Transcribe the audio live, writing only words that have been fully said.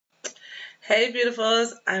Hey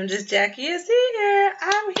beautifuls, I'm just Jackie is here.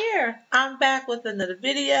 I'm here. I'm back with another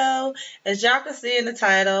video. As y'all can see in the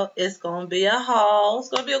title, it's gonna be a haul. It's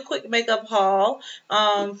gonna be a quick makeup haul.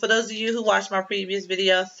 For those of you who watched my previous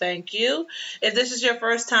video, thank you. If this is your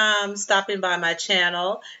first time stopping by my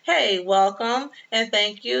channel, hey, welcome and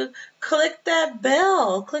thank you. Click that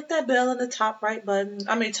bell. Click that bell in the top right button.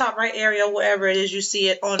 Top right area, wherever it is you see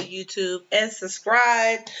it on YouTube, and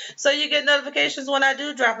subscribe so you get notifications when I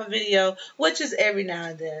do drop a video, which is every now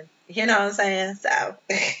and then. You know what I'm saying? So,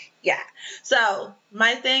 yeah. So,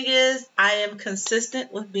 my thing is, I am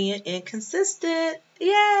consistent with being inconsistent.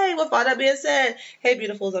 Yay! With all that being said, hey,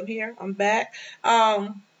 beautifuls, I'm here. I'm back.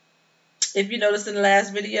 If you noticed in the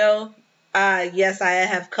last video, yes, I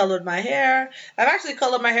have colored my hair. I've actually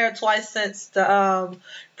colored my hair twice since the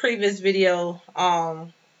previous video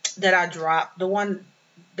that I dropped.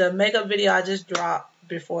 The makeup video I just dropped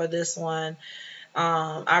before this one.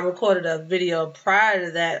 I recorded a video prior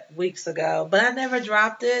to that weeks ago, but I never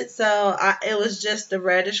dropped it. So it was just the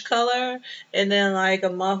reddish color. And then like a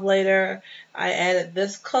month later, I added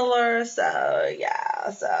this color. So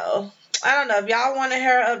yeah, so I don't know. If y'all want a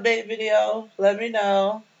hair update video, let me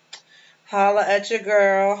know. Holla at your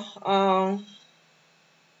girl.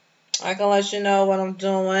 I can let you know what I'm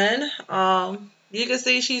doing. You can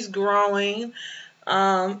see she's growing.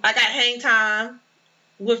 I got hang time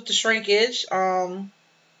with the shrinkage.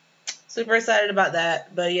 Super excited about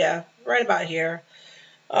that. But yeah, right about here.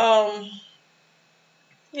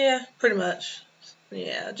 Yeah, pretty much.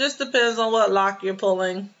 Yeah, just depends on what lock you're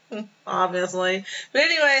pulling, obviously. But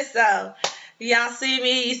anyway, so y'all see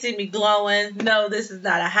me, you see me glowing. No, this is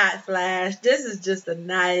not a hot flash. This is just a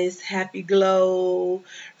nice, happy glow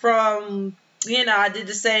from, I did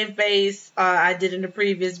the same face I did in the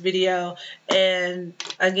previous video. And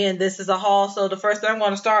again, this is a haul. So the first thing I'm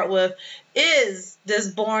going to start with is this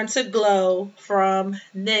Born to Glow from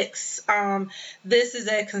NYX. This is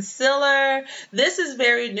a concealer. This is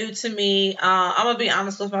very new to me. I'm going to be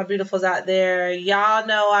honest with my beautifuls out there. Y'all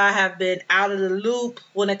know I have been out of the loop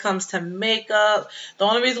when it comes to makeup. The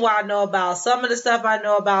only reason why I know about some of the stuff I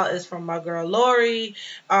know about is from my girl Lori.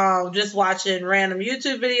 Just watching random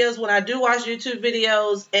YouTube videos when I do watch YouTube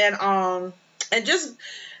videos, and just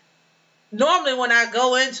normally when I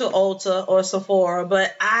go into Ulta or Sephora,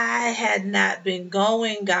 but I had not been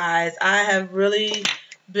going, guys. I have really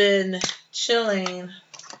been chilling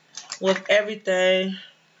with everything,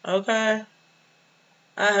 okay?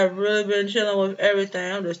 I have really been chilling with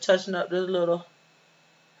everything. I'm just touching up this little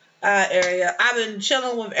eye area. I've been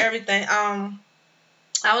chilling with everything.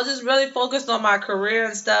 I was just really focused on my career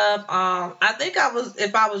and stuff. I think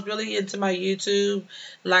if I was really into my YouTube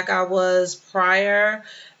like I was prior,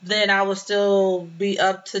 then I would still be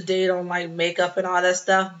up to date on like makeup and all that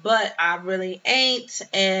stuff. But I really ain't.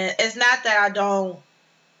 And it's not that I don't,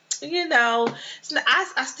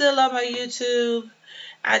 I still love my YouTube.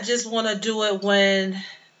 I just want to do it when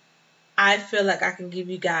I feel like I can give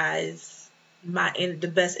you guys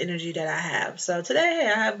the best energy that I have. So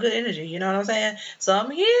today, I have good energy. You know what I'm saying? So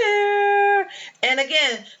I'm here. And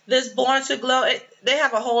again, this Born to Glow, they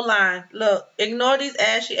have a whole line. Look, ignore these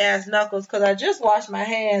ashy ass knuckles because I just washed my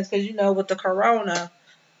hands because, with the corona,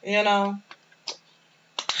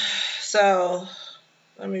 So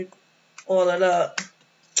let me oil it up.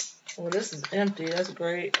 Well, this is empty. That's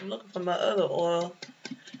great. I'm looking for my other oil.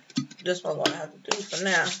 This one I'm going to have to do for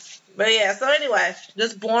now. But yeah, so anyway,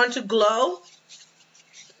 this Born to Glow.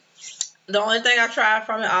 The only thing I tried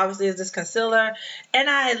from it, obviously, is this concealer. And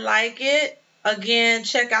I like it. Again,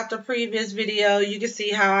 check out the previous video. You can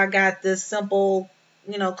see how I got this simple,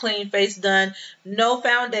 clean face done. No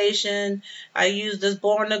foundation. I used this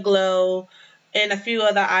Born to Glow and a few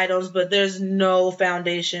other items, but there's no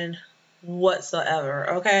foundation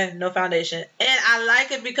whatsoever. Okay? No foundation. And I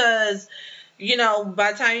like it because,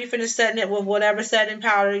 by the time you finish setting it with whatever setting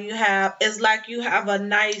powder you have, it's like you have a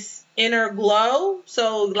nice inner glow.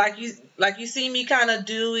 So like you see me kind of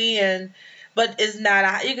dewy, but it's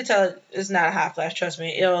not you can tell it's not a hot flash. Trust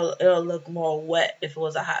me, it'll look more wet if it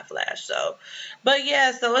was a hot flash. So, but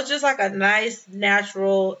yeah, so it's just like a nice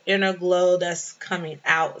natural inner glow that's coming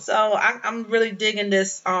out. So I'm really digging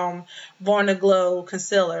this Born to Glow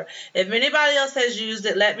concealer. If anybody else has used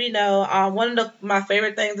it, let me know. One of my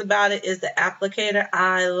favorite things about it is the applicator.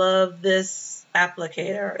 I love this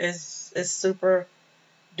applicator. It's super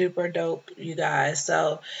duper dope, you guys.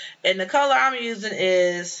 So, and the color I'm using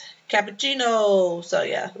is Cappuccino. So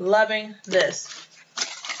yeah, loving this.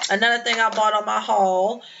 Another thing I bought on my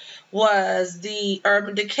haul was the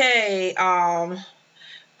Urban Decay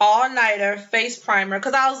all-nighter face primer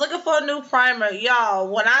because I was looking for a new primer.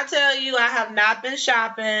 Y'all, when I tell you I have not been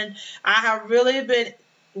shopping, I have really been,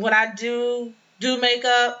 when I do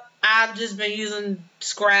makeup, I've just been using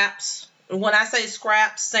scraps. When I say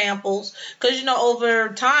scraps, samples, because you know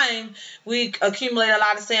over time we accumulate a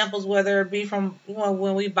lot of samples, whether it be from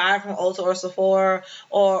when we buy from Ulta or Sephora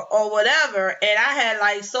or whatever. And I had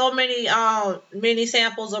like so many mini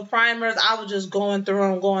samples of primers. I was just going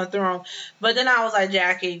through them. But then I was like,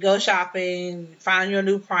 Jackie, go shopping, find your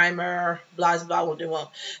new primer, blah blah blah, what do you want?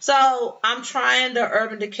 So I'm trying the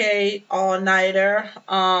Urban Decay All Nighter.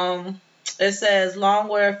 It says long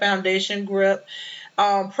wear foundation grip.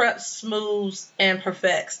 Preps, smooths, and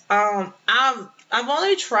perfects. I've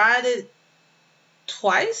only tried it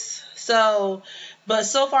twice, but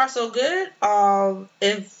so far so good.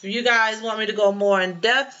 If you guys want me to go more in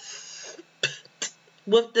depth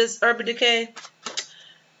with this Urban Decay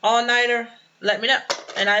All Nighter, let me know,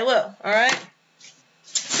 and I will. All right.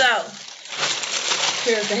 So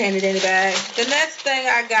here's the handy dandy bag. The next thing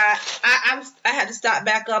I got, I had to stock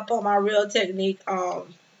back up on my Real Technique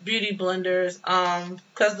beauty blenders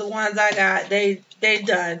because the ones I got they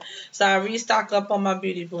done, so I restocked up on my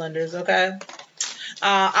beauty blenders. Okay,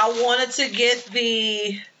 I wanted to get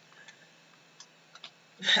beauty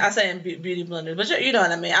blenders, but you know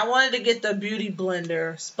what I mean. I wanted to get the beauty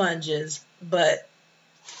blender sponges, but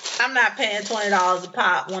I'm not paying $20 a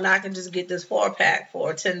pop when I can just get this 4-pack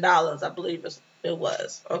for $10, I believe it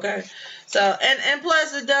was. Okay, so and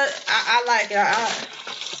plus it does, I like it.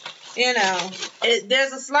 You know,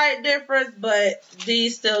 there's a slight difference, but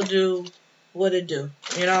these still do what it do.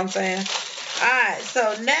 You know what I'm saying? Alright,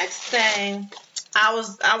 so next thing, I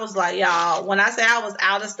was like, y'all, when I say I was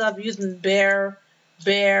out of stuff using bare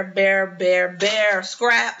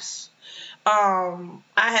scraps, I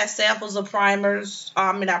had samples of primers,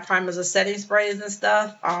 not primers, of setting sprays and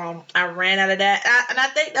stuff. I ran out of that, and I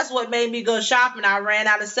think that's what made me go shopping. I ran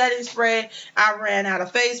out of setting spray, I ran out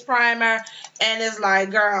of face primer, and it's like,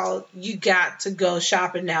 girl, you got to go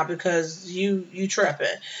shopping now because you tripping.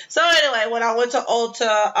 So anyway, when I went to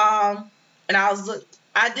Ulta, and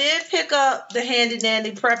I did pick up the handy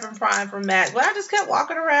dandy Prep and Prime from MAC, but I just kept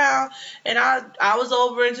walking around, and I was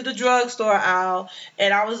over into the drugstore aisle,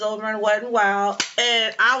 and I was over in Wet n Wild,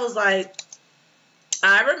 and I was like,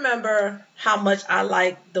 I remember how much I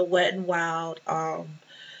liked the Wet n Wild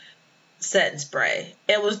setting spray.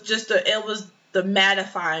 It was the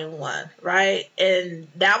mattifying one, right? And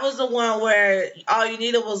that was the one where all you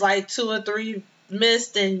needed was like 2 or 3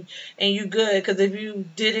 mist and you good, because if you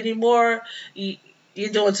did any more, you're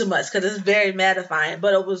doing too much because it's very mattifying,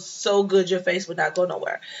 but it was so good your face would not go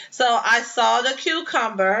nowhere. So I saw the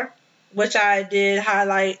cucumber, which I did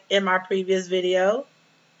highlight in my previous video.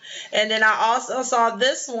 And then I also saw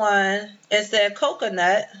this one. It said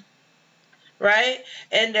coconut, right?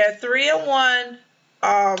 And they're 3-in-1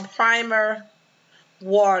 primer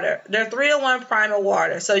water. They're 3-in-1 primer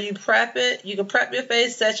water. So you prep it, you can prep your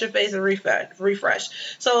face, set your face, and refresh.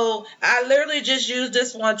 So I literally just used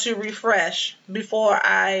this one to refresh before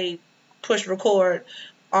I push record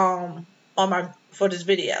for this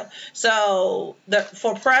video. So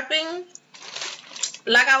for prepping,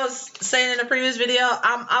 like I was saying in the previous video,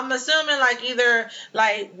 I'm assuming like either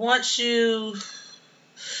like once you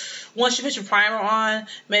put your primer on,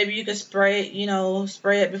 maybe you can spray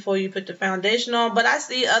it before you put the foundation on. But I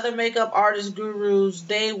see other makeup artist gurus,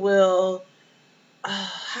 they will,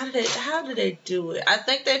 how do they do it? I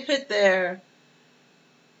think they put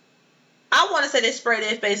I want to say they spray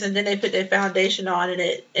their face and then they put their foundation on, and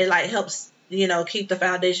it like helps, keep the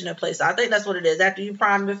foundation in place. So I think that's what it is. After you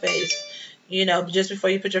prime your face, just before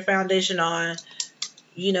you put your foundation on,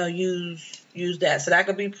 use that. So that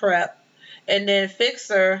could be prep. And then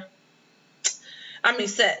fixer,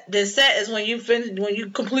 set. The set is when you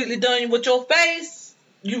completely done with your face,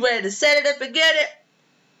 you ready to set it and forget it.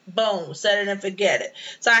 Boom, set it and forget it.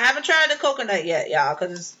 So I haven't tried the coconut yet, y'all,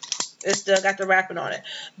 because it's still got the wrapping on it.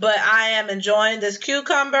 But I am enjoying this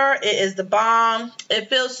cucumber. It is the bomb. It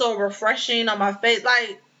feels so refreshing on my face.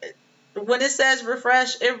 Like when it says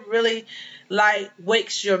refresh, it really like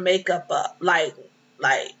wakes your makeup up. Like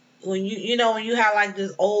when when you have like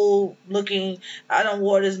this old looking, I done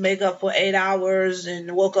wore this makeup for 8 hours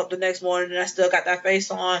and woke up the next morning and I still got that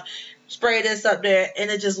face on, spray this up there,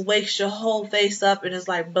 and it just wakes your whole face up, and it's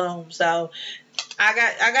like boom. So I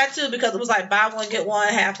got 2 because it was like buy one get one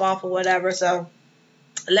half off or whatever. So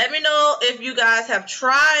let me know if you guys have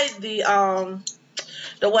tried the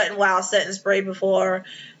Wet n Wild setting spray before,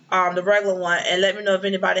 the regular one, and let me know if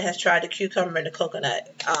anybody has tried the cucumber and the coconut.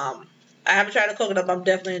 I haven't tried the coconut, but I'm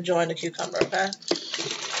definitely enjoying the cucumber, okay?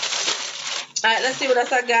 Alright, let's see what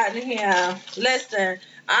else I got in here. Listen,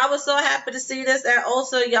 I was so happy to see this. And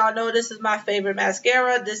also, y'all know this is my favorite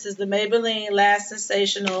mascara. This is the Maybelline Last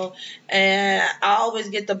Sensational. And I always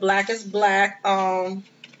get the Blackest Black. I'm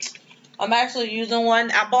actually using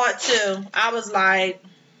one. I bought two. I was like,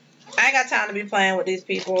 I ain't got time to be playing with these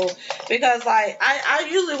people. Because, like, I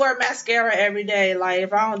usually wear mascara every day. Like,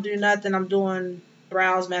 if I don't do nothing, I'm doing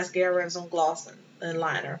brows, mascara, and some gloss and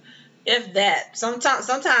liner. If that. Sometimes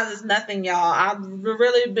it's nothing, y'all. I've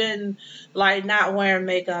really been like not wearing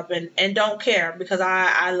makeup and don't care because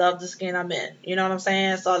I love the skin I'm in. You know what I'm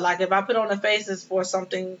saying? So like if I put on the faces for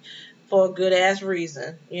something for a good ass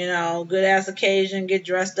reason, you know, good ass occasion, get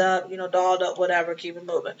dressed up, you know, dolled up, whatever, keep it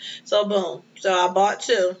moving. So boom. So I bought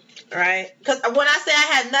two, right? Because when I say I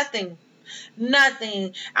had nothing,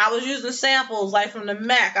 I was using samples like from the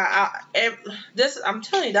MAC. I'm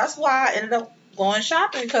telling you, that's why I ended up going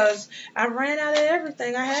shopping because I ran out of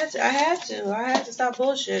everything. I had to stop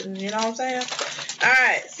bullshitting. You know what I'm saying? All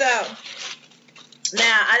right, so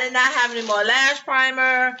now I did not have any more lash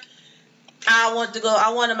primer. I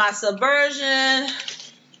wanted my Subversion.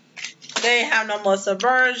 They ain't have no more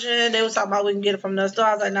Subversion. They was talking about we can get it from the store.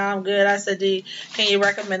 I was like, nah, I'm good. I said, can you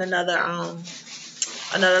recommend another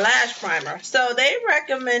lash primer? So they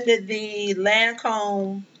recommended the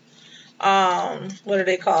Lancome, what do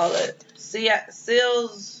they call it?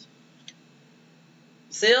 Seals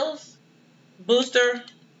Booster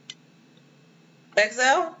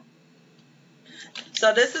XL.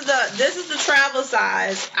 So this is the travel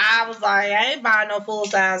size. I was like, I ain't buying no full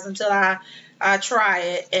size until I try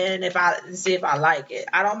it and see if I like it.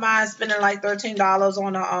 I don't mind spending like $13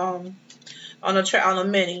 on a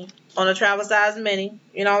mini, on a travel size mini.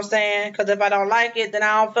 You know what I'm saying? Because if I don't like it, then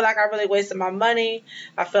I don't feel like I really wasted my money.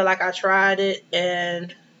 I feel like I tried it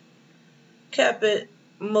and kept it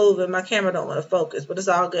moving. My camera don't want to focus, but it's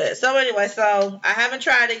all good. So anyway, so I haven't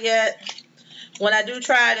tried it yet. When I do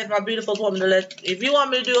try it, if my beautifuls want me to if you want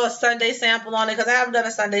me to do a Sunday sample on it, because I haven't done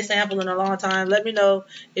a Sunday sample in a long time, let me know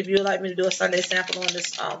if you would like me to do a Sunday sample on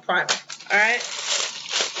this primer. Alright?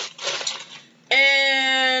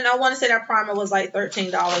 And I want to say that primer was like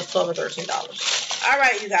 $13, $12 or $13.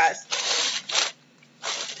 Alright, you guys.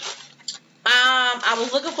 I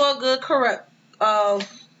was looking for a good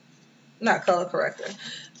not color corrector.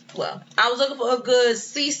 Well, I was looking for a good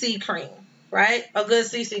CC cream, right? A good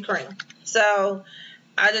CC cream. So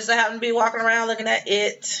I just happened to be walking around looking at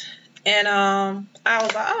it, and I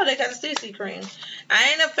was like, oh, they got a CC cream.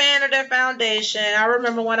 I ain't a fan of their foundation. I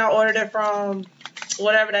remember when I ordered it from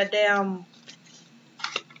whatever that damn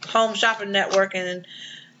home shopping network, and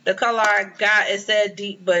the color I got, it said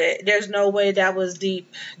deep, but there's no way that was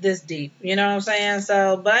this deep. You know what I'm saying?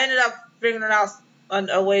 So, but I ended up figuring out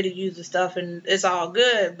a way to use the stuff, and it's all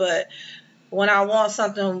good. But when I want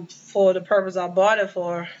something for the purpose I bought it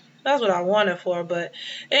for, that's what I want it for. But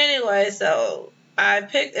anyway, so I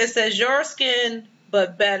picked, it says your skin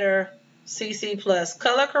but better CC plus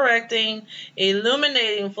color correcting,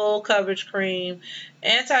 illuminating full coverage cream,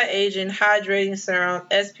 anti-aging hydrating serum,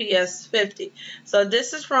 SPF 50. So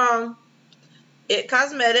this is from It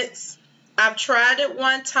Cosmetics. I've tried it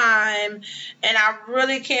one time, and I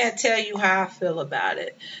really can't tell you how I feel about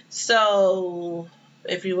it. So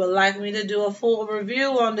if you would like me to do a full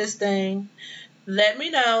review on this thing, let me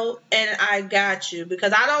know, and I got you.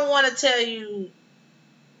 Because I don't want to tell you,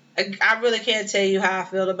 I really can't tell you how I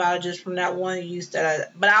feel about it just from that one use but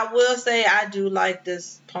I will say I do like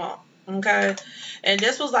this pump. Okay, and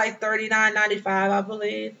this was like $39.95, I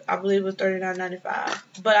believe. I believe it was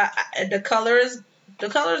 $39.95. But the color is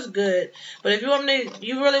good. But if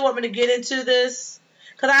you really want me to get into this,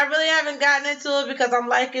 because I really haven't gotten into it because I'm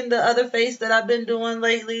liking the other face that I've been doing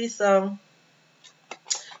lately. So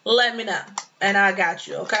let me know, and I got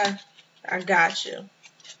you. Okay, I got you.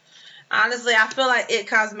 Honestly, I feel like It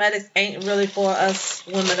Cosmetics ain't really for us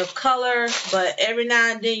women of color, but every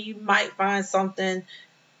now and then you might find something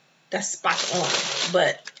that's spot on.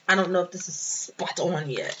 But I don't know if this is spot on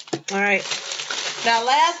yet. Alright. Now,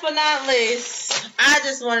 last but not least, I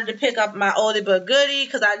just wanted to pick up my oldie but goodie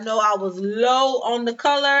because I know I was low on the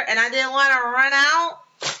color and I didn't want to run out.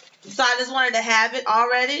 So I just wanted to have it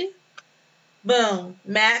already. Boom.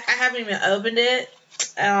 MAC. I haven't even opened it.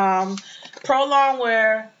 Pro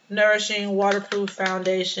Longwear Nourishing Waterproof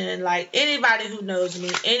Foundation. Like, anybody who knows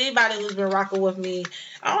me, anybody who's been rocking with me,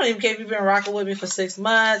 I don't even care if you've been rocking with me for 6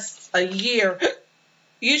 months, a year,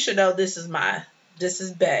 you should know this is Bae.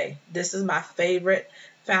 This is my favorite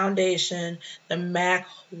foundation, the MAC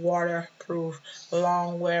waterproof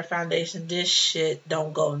long wear foundation. This shit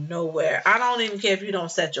don't go nowhere. I don't even care if you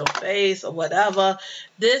don't set your face or whatever.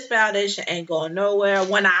 This foundation ain't going nowhere.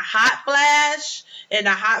 When I hot flash and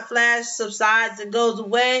the hot flash subsides and goes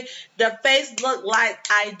away, the face look like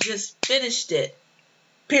I just finished it.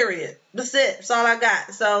 Period. That's it. That's all I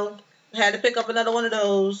got. So I had to pick up another one of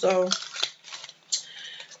those. So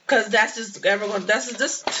because that's just ever going.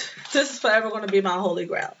 This is forever going to be my holy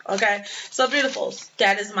grail. Okay. So beautifuls,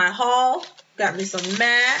 that is my haul. Got me some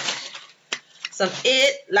MAC, some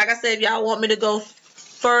IT. Like I said, if y'all want me to go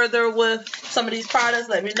further with some of these products,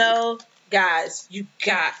 let me know, guys. You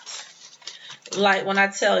got, like when I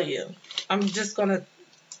tell you, I'm just gonna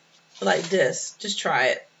like this. Just try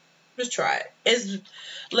it. Just try it.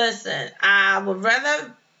 Listen, I would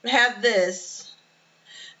rather have this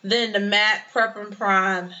than the MAC Prep and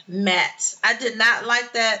Prime Matte. I did not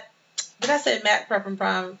like that. Did I say MAC Prep and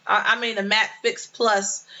Prime? I mean the MAC Fix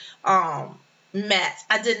Plus matte.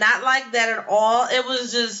 I did not like that at all. It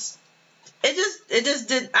was just, it just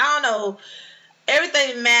did. I don't know.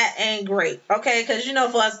 Everything matte ain't great, okay? Because, you know,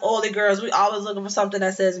 for us older girls, we always looking for something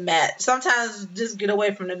that says matte. Sometimes just get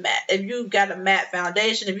away from the matte. If you got a matte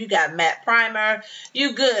foundation, if you got matte primer,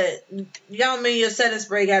 you good. You don't mean your setting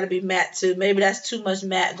spray got to be matte too. Maybe that's too much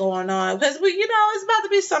matte going on. Because, we, you know, it's about to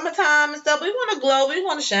be summertime and stuff. We want to glow. We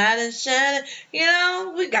want to shine and shine. You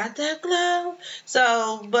know, we got that glow.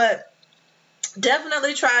 So, but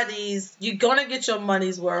definitely try these. You're going to get your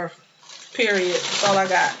money's worth. Period. That's all I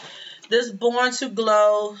got. This Born to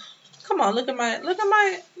Glow. Come on, look at me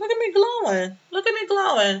glowing. Look at me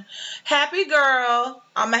glowing. Happy girl.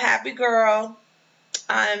 I'm a happy girl.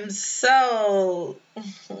 I'm so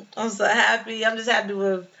happy. I'm just happy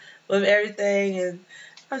with everything, and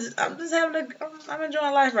I'm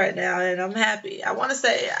enjoying life right now, and I'm happy. I want to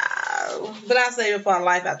say, but I'll save it for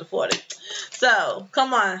life after 40. So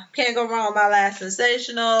come on, can't go wrong with my last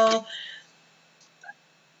sensational.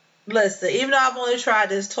 Listen, even though I've only tried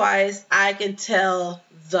this twice, I can tell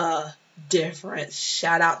the difference.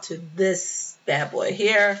 Shout out to this bad boy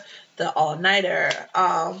here, the all-nighter.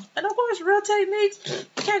 And of course, Real Techniques.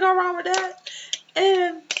 Can't go wrong with that.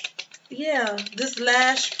 And yeah, this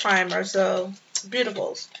lash primer. So,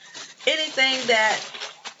 beautifuls. Anything that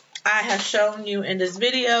I have shown you in this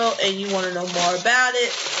video and you want to know more about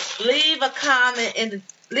it, leave a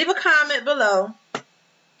comment below.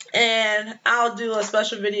 And I'll do a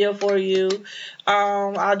special video for you.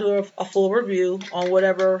 I'll do a full review on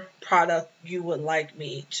whatever product you would like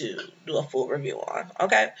me to do a full review on.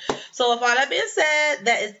 Okay? So with all that being said,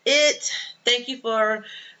 that is it. Thank you for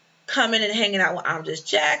coming and hanging out with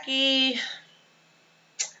ImJustJackie.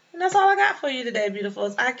 And that's all I got for you today,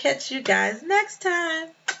 beautifuls. I'll catch you guys next time.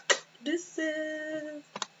 This is...